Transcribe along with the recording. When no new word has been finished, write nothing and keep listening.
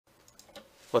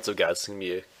What's up guys, it's going to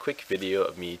be a quick video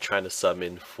of me trying to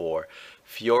summon for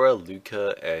Fiora,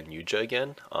 Lucca, and Yujeh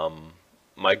again.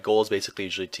 My goal is basically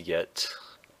usually to get,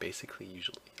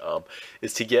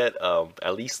 is to get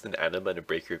at least an anima and a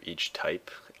breaker of each type.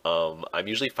 I'm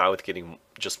usually fine with getting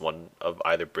just one of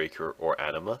either breaker or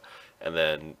anima, and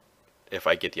then if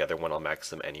I get the other one I'll max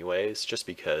them anyways, just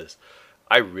because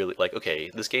I really like, okay,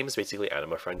 this game is basically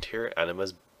Anima Frontier.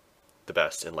 Anima's the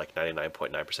best in like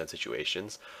 99.9%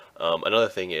 situations. Another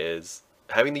thing is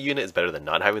having the unit is better than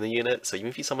not having the unit. So even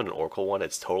if you summon an Oracle one,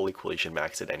 it's totally cool. You should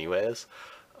max it anyways.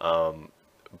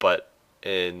 But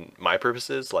in my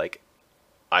purposes, like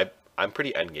I'm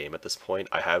pretty endgame at this point.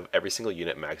 I have every single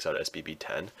unit maxed out at SBB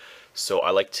 10, so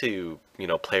I like to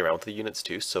play around with the units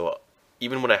too. So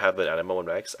even when I have the anima one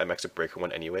max, I max a breaker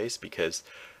one anyways because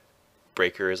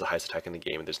breaker is the highest attack in the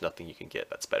game, and there's nothing you can get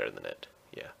that's better than it.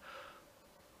 Yeah.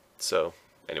 So,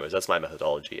 anyways, that's my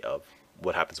methodology of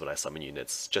what happens when I summon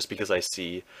units. Just because I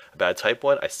see a bad type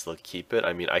one, I still keep it.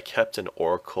 I mean, I kept an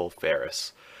Oracle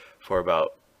Ferris for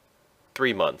about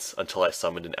 3 months until I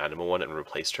summoned an Anima one and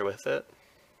replaced her with it.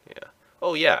 Yeah.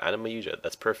 Oh yeah, Anima Yujeh,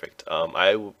 that's perfect.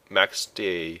 I maxed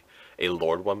a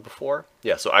Lord one before.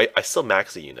 Yeah, so I still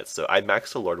max the units. So I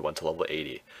maxed the Lord one to level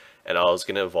 80, and I was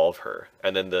gonna evolve her,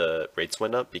 and then the rates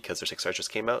went up because their 6 stars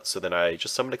just came out. So then I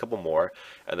just summoned a couple more,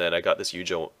 and then I got this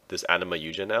Yujeh, this Anima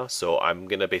Yujeh now. So I'm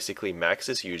gonna basically max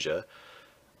this Yujeh,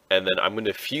 and then I'm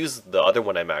gonna fuse the other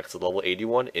one I maxed, the level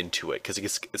 81, into it because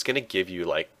it's gonna give you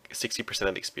like 60%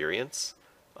 of the experience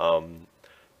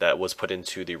that was put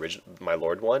into the original my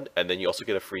Lord one, and then you also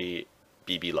get a free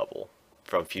BB level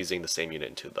from fusing the same unit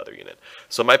into the other unit.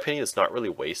 So in my opinion, it's not really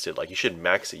wasted. Like, you should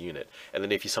max a unit, and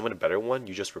then if you summon a better one,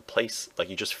 you just replace, like,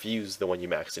 you just fuse the one you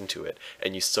maxed into it,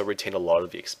 and you still retain a lot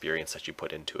of the experience that you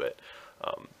put into it.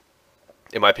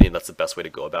 In my opinion, that's the best way to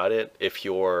go about it. If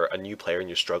you're a new player and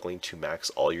you're struggling to max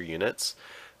all your units,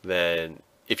 then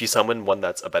if you summon one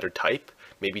that's a better type,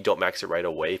 maybe don't max it right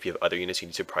away. If you have other units you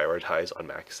need to prioritize on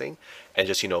maxing, and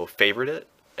just favorite it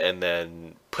and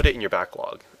then put it in your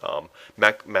backlog.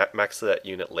 Max that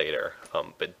unit later,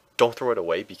 but don't throw it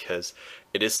away because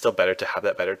it is still better to have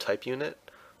that better type unit,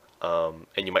 and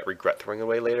you might regret throwing it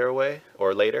away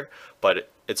later.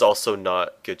 But it's also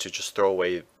not good to just throw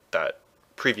away that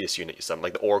previous unit you summoned,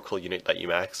 like the Oracle unit that you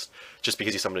maxed, just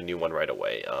because you summoned a new one right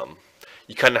away.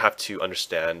 You kind of have to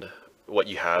understand what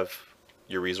you have,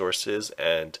 your resources,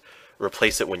 and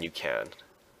replace it when you can.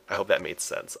 I hope that made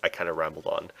sense. I kind of rambled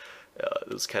on.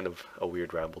 It was kind of a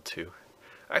weird ramble too.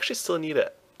 I actually still need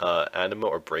a Anima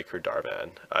or Breaker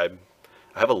Darman. I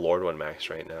have a Lord one max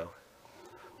right now.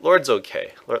 Lord's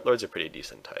okay. Lord's a pretty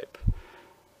decent type.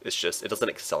 It's just it doesn't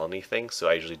excel anything, so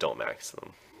I usually don't max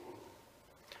them.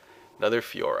 Another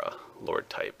Fiora, Lord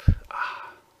type.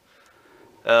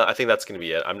 I think that's gonna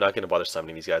be it. I'm not gonna bother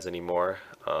summoning these guys anymore.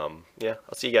 Yeah,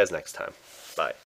 I'll see you guys next time. Bye.